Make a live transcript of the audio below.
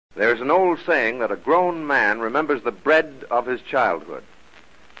There's an old saying that a grown man remembers the bread of his childhood.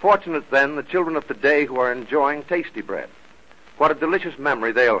 Fortunate, then, the children of today who are enjoying tasty bread. What a delicious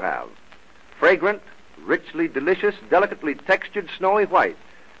memory they'll have. Fragrant, richly delicious, delicately textured, snowy white.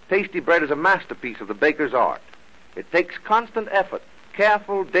 Tasty bread is a masterpiece of the baker's art. It takes constant effort,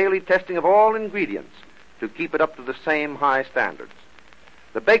 careful daily testing of all ingredients to keep it up to the same high standards.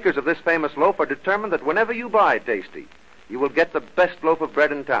 The bakers of this famous loaf are determined that whenever you buy Tasty, you will get the best loaf of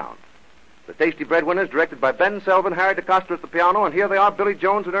bread in town. The Tasty Breadwinners, directed by Ben Selvin, Hare DeCosta at the piano, and here they are, Billy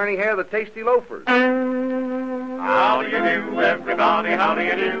Jones and Ernie Hare, the Tasty Loafers. How do you do, everybody, how do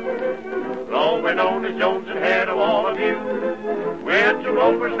you do? Though we're known as Jones and Hare to all of you. We're two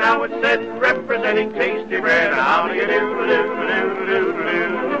loafers now, it's said, representing Tasty Bread. How do you do, do, do, do, do,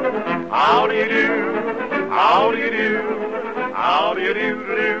 do? How do you do? How do you do? How do you do,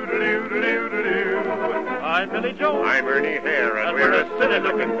 do, do, do, do, do, do, do? I'm Billy Jones. I'm Ernie Hare, and we're a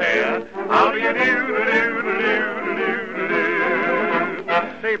silly-looking pair. How do you do, do, do, do, do, do, do, do?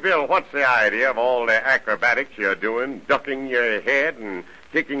 Say, Bill, what's the idea of all the acrobatics you're doing, ducking your head and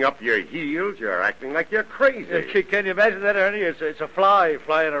kicking up your heels? You're acting like you're crazy. Can you imagine that, Ernie? It's a fly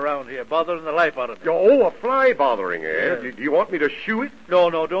flying around here, bothering the life out of me. Oh, a fly bothering you. Yeah. Do you want me to shoo it? No,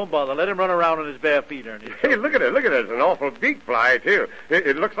 don't bother. Let him run around on his bare feet, Ernie. Hey, look at it. It's an awful big fly, too.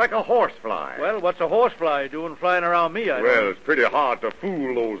 It looks like a horse fly. Well, what's a horse fly doing flying around me? Well, it's pretty hard to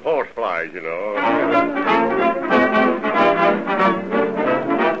fool those horse flies, you know.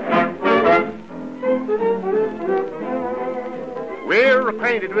 We're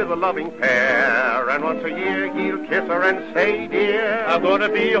acquainted with a loving pair, and once a year he'll kiss her and say, dear, I'm gonna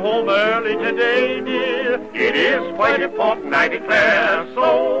be home early today, dear. it is quite important, I declare,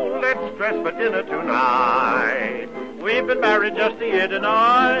 so let's dress for dinner tonight. We've been married just a year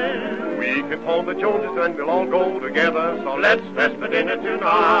tonight. We can phone the Joneses and we'll all go together, so let's dress for dinner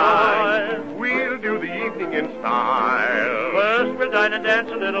tonight. We'll do the evening in style. First we'll dine and dance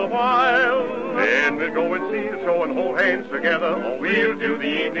a little while. Then we'll go and see the show and hold hands together. Oh, we'll do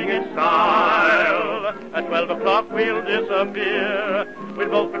the evening in style. At 12 o'clock we'll disappear. We'll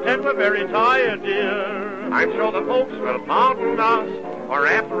both pretend we're very tired, dear. I'm sure the folks will pardon us, for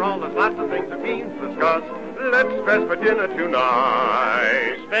after all there's lots of things that means discuss. Let's dress for dinner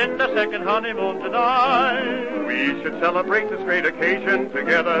tonight. Spend a second honeymoon tonight. We should celebrate this great occasion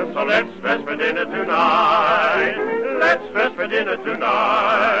together, so let's dress for dinner tonight. Let's dress for dinner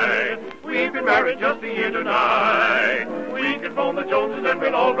tonight. We've been married just a year tonight. We can phone the Joneses and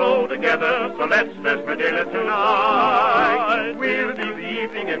we'll all go together, so let's dress for dinner tonight. We'll do the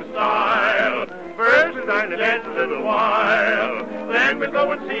evening in style. First we'll dine and dance a little while. Then we'll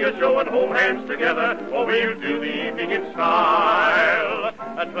go and see a show and hold hands together, or we'll do the evening in style.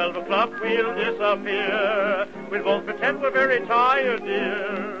 At 12 o'clock we'll disappear. We'll both pretend we're very tired,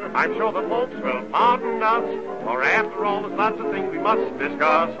 dear. I'm sure the folks will pardon us, for after all there's lots of things we must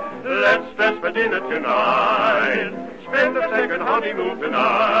discuss. Let's dress for dinner tonight. Spend a second honeymoon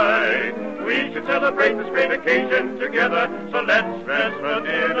tonight. We should celebrate this great occasion together, so let's dress for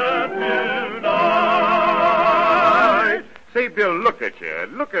dinner tonight. Say, Bill, look at you.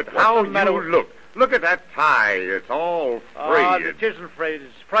 Look at how you look. Look at that tie. It's all frayed. It isn't frayed.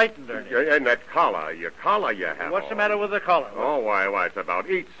 It's frightened, Ernie. And that collar. Your collar you have What's on. the matter with the collar? Oh, why, it's about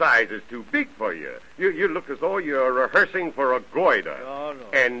 8 sizes too big for you. You look as though you're rehearsing for a goiter. Oh, no.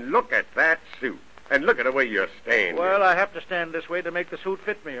 And look at that suit. And look at the way you're standing. Well, I have to stand this way to make the suit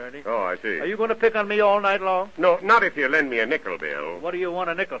fit me, Ernie. Oh, I see. Are you going to pick on me all night long? No, not if you lend me a nickel, Bill. What do you want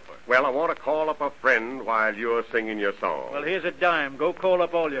a nickel for? Well, I want to call up a friend while you're singing your song. Well, here's a dime. Go call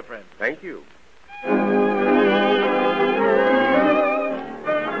up all your friends. Thank you.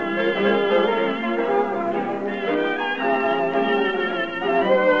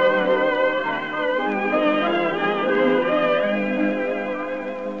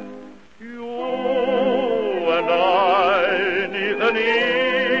 An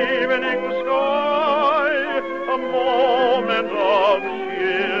evening sky, a moment of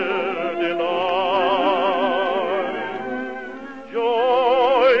sheer delight.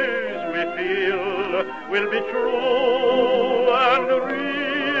 Joys we feel will be true and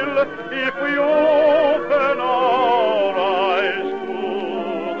real if we open our eyes to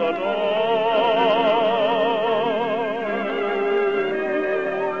the night.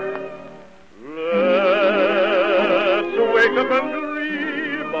 Let's wake up and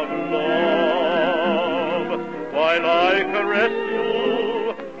dream of love while I caress you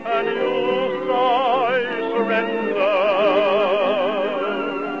and you sigh surrender.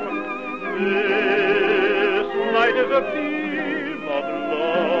 This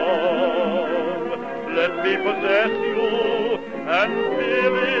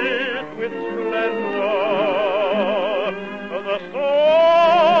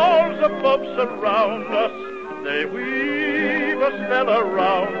around us. They weave a spell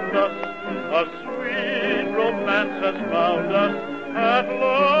around us. A sweet romance has found us at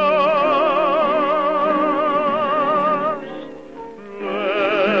last.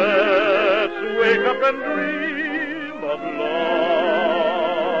 Let's wake up and dream of love,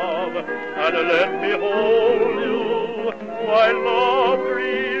 and let me hold you while love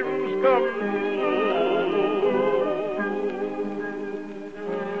dreams come true.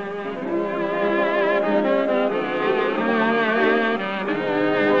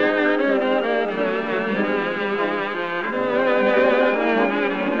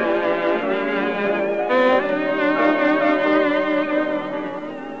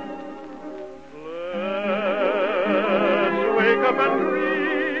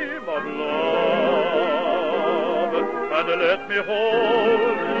 Let me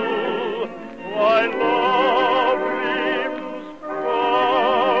hold you while love dreams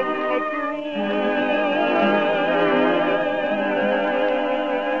come true.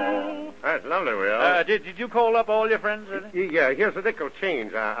 That's lovely, Will. Did you call up all your friends, Ernie? Yeah, here's a nickel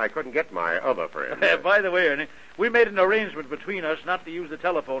change. I couldn't get my other friend. By the way, Ernie, we made an arrangement between us not to use the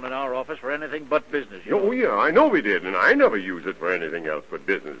telephone in our office for anything but business. Oh, yeah, I know we did, and I never use it for anything else but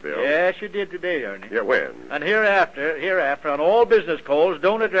business, Bill. Yes, you did today, Ernie. Yeah, when? And hereafter, on all business calls,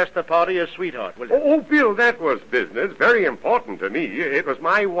 don't address the party as sweetheart, will you? Oh, Bill, that was business. Very important to me. It was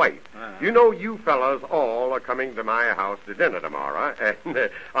my wife. You know, you fellas all are coming to my house to dinner tomorrow, and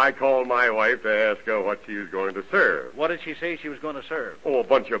I called my wife to ask her what she was going to serve. What did she say she was going to serve? Oh, a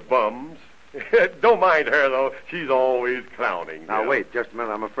bunch of bums. Don't mind her, though. She's always clowning. Now, wait just a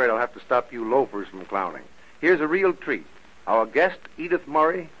minute. I'm afraid I'll have to stop you loafers from clowning. Here's a real treat. Our guest, Edith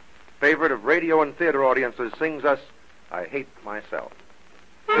Murray, favorite of radio and theater audiences, sings us I Hate Myself.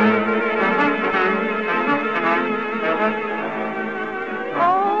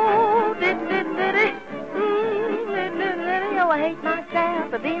 Oh, diddy, oh, I hate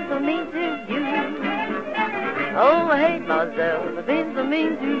myself for being so mean to you. Oh, I hate myself for being so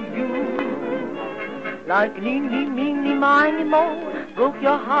mean to you. Like an eeny, miny, mo, broke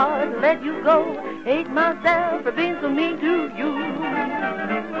your heart and let you go. Hate myself for being so mean to you.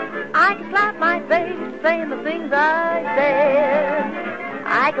 I could slap my face saying the things I said.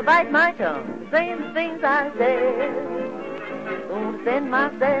 I could bite my tongue saying the things I said. Gonna send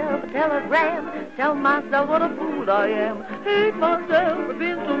myself a telegram, tell myself what a fool I am. Hate myself for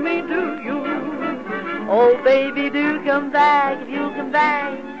being so mean to you. Oh, baby, do come back. If you come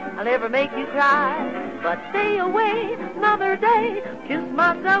back, I'll never make you cry. But stay away another day, kiss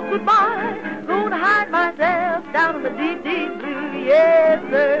myself goodbye. Gonna hide myself down in the deep, deep blue, yes,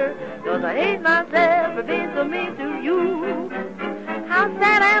 sir. 'Cause I hate myself for being so mean to you. How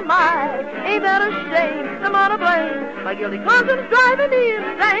sad am I? Ain't that a shame? I'm on to blame. My guilty conscience driving me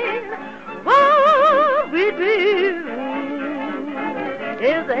insane. What we do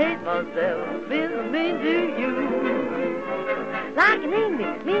is I hate myself for being so mean to you. Like an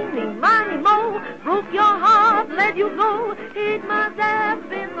eeny, miny, mo, broke your heart, let you go. Hate myself for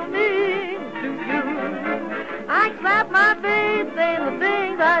being so mean to you. I slap my face saying the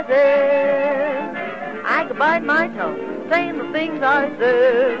things I said. I could bite my tongue saying the things I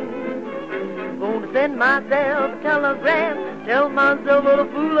said. Gonna send myself a telegram, tell myself what a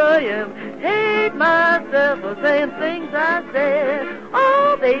fool I am. Hate myself for saying things I said.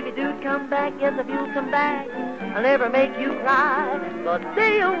 Oh, baby, do come back, yes, if you come back, I'll never make you cry. But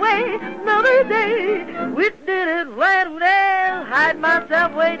stay away another day. We did it right well. Hide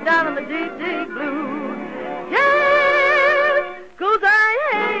myself way down in the deep, deep blue. Yes, 'cause I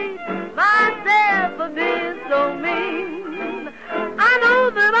hate myself for being so mean. I know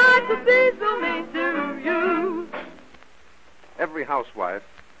that I could be so mean to you. Every housewife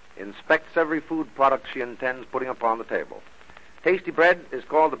inspects every food product she intends putting upon the table. Tasty bread is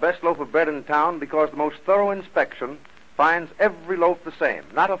called the best loaf of bread in town because the most thorough inspection finds every loaf the same.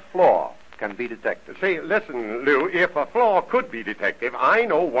 Not a flaw can be detected. Say, listen, Lou, if a flaw could be detected, I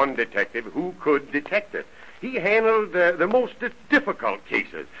know one detective who could detect it. He handled the most difficult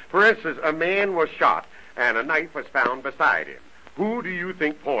cases. For instance, a man was shot and a knife was found beside him. Who do you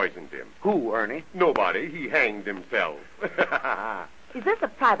think poisoned him? Who, Ernie? Nobody. He hanged himself. Is this a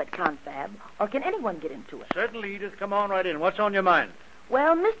private confab, or can anyone get into it? Certainly, Edith. Come on right in. What's on your mind?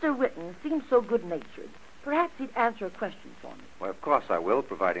 Well, Mr. Witten seems so good-natured. Perhaps he'd answer a question for me. Well, of course I will,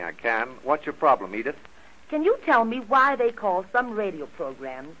 providing I can. What's your problem, Edith? Can you tell me why they call some radio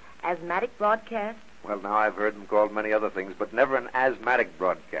programs asthmatic broadcasts? Well, now, I've heard them called many other things, but never an asthmatic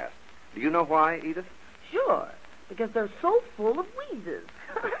broadcast. Do you know why, Edith? Sure, because they're so full of wheezes.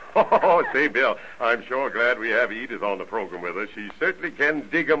 Oh, say, Bill, I'm sure glad we have Edith on the program with us. She certainly can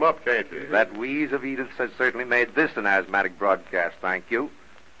dig 'em up, can't she? That wheeze of Edith's has certainly made this an asthmatic broadcast, thank you.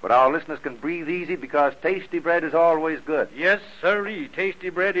 But our listeners can breathe easy because tasty bread is always good. Yes, sirree, tasty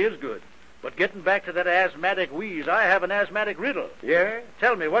bread is good. But getting back to that asthmatic wheeze, I have an asthmatic riddle. Yeah?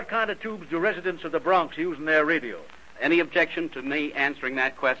 Tell me, what kind of tubes do residents of the Bronx use in their radio? Any objection to me answering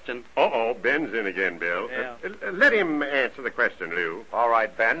that question? Uh-oh, Ben's in again, Bill. Yeah. Let him answer the question, Lou. All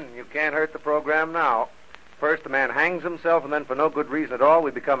right, Ben, you can't hurt the program now. First, the man hangs himself, and then for no good reason at all, we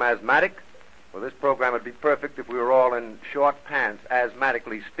become asthmatic. Well, this program would be perfect if we were all in short pants,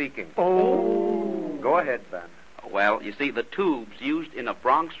 asthmatically speaking. Oh. Go ahead, Ben. Well, you see, the tubes used in a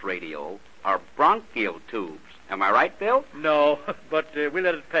Bronx radio are bronchial tubes. Am I right, Bill? No, but we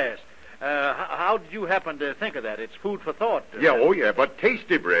let it pass. How did you happen to think of that? It's food for thought. Yeah, but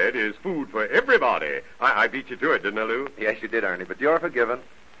tasty bread is food for everybody. I beat you to it, didn't I, Lou? Yes, you did, Ernie, but you're forgiven.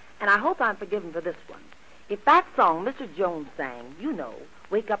 And I hope I'm forgiven for this one. If that song Mr. Jones sang, you know,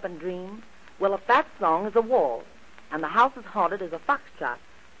 Wake Up and Dream, well, if that song is a waltz and the house is haunted as a foxtrot,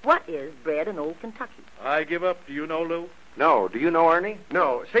 what is bread in old Kentucky? I give up. Do you know, Lou? No, do you know, Ernie?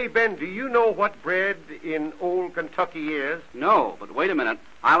 No. Say, Ben, do you know what bread in old Kentucky is? No, but wait a minute.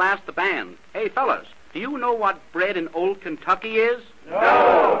 I'll ask the band. Hey, fellas, do you know what bread in old Kentucky is?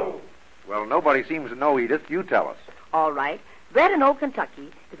 No. Well, nobody seems to know, Edith. You tell us. All right. Bread in old Kentucky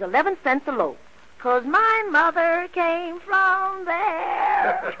is 11 cents a loaf, 'cause my mother came from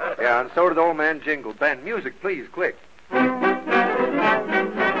there. Yeah, and so did old man Jingle. Ben, music, please, quick.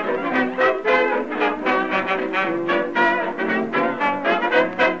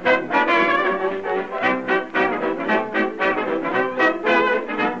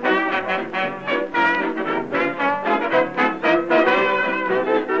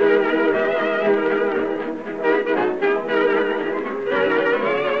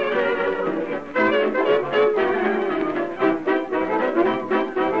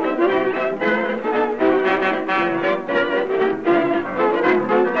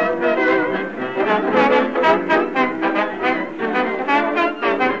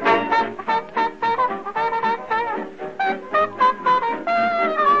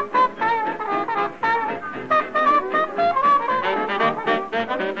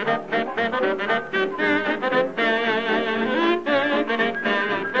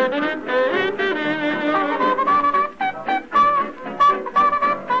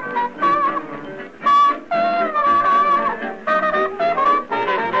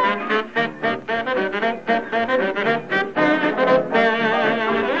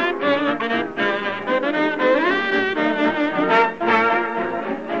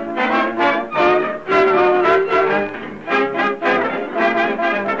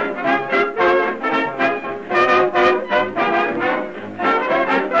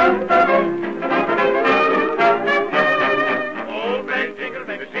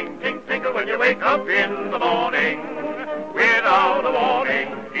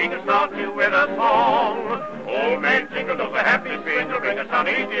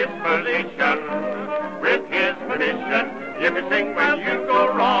 With his permission, you can sing when you go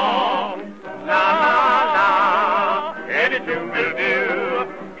wrong. La la la, any tune will do.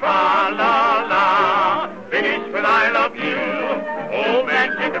 Tra la la, finish with I love you. Old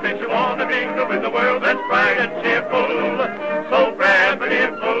man Jingle makes you wanna mingle with the world that's bright and cheerful. So grab an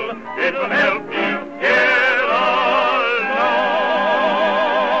earful, it'll help you. Yeah.